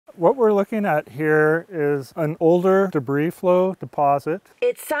What we're looking at here is an older debris flow deposit.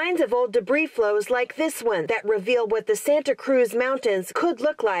 It's signs of old debris flows like this one that reveal what the Santa Cruz Mountains could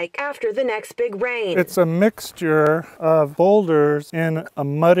look like after the next big rain. It's a mixture of boulders in a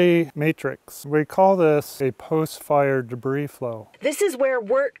muddy matrix. We call this a post-fire debris flow. This is where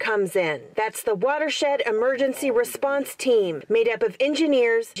WERT comes in. That's the Watershed Emergency Response Team, made up of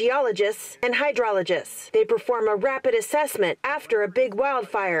engineers, geologists, and hydrologists. They perform a rapid assessment after a big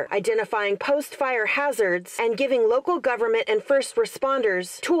wildfire, identifying post-fire hazards and giving local government and first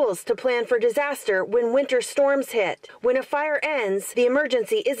responders tools to plan for disaster when winter storms hit. When a fire ends, the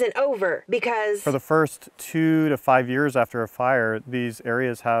emergency isn't over because for the first 2 to 5 years after a fire, these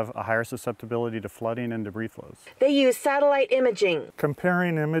areas have a higher susceptibility to flooding and debris flows. They use satellite imaging,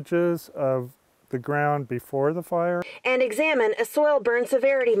 comparing images of the ground before the fire, and examine a soil burn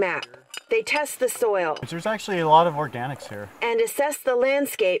severity map. They test the soil. There's actually a lot of organics here. And assess the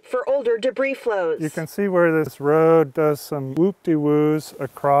landscape for older debris flows. You can see where this road does some whoop-de-woos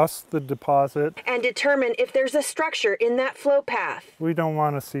across the deposit. And determine if there's a structure in that flow path. We don't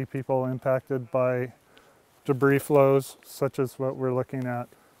want to see people impacted by debris flows such as what we're looking at.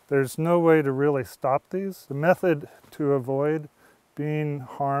 There's no way to really stop these. The method to avoid being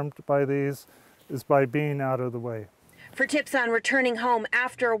harmed by these is by being out of the way. For tips on returning home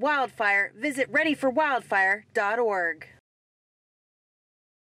after a wildfire, visit readyforwildfire.org.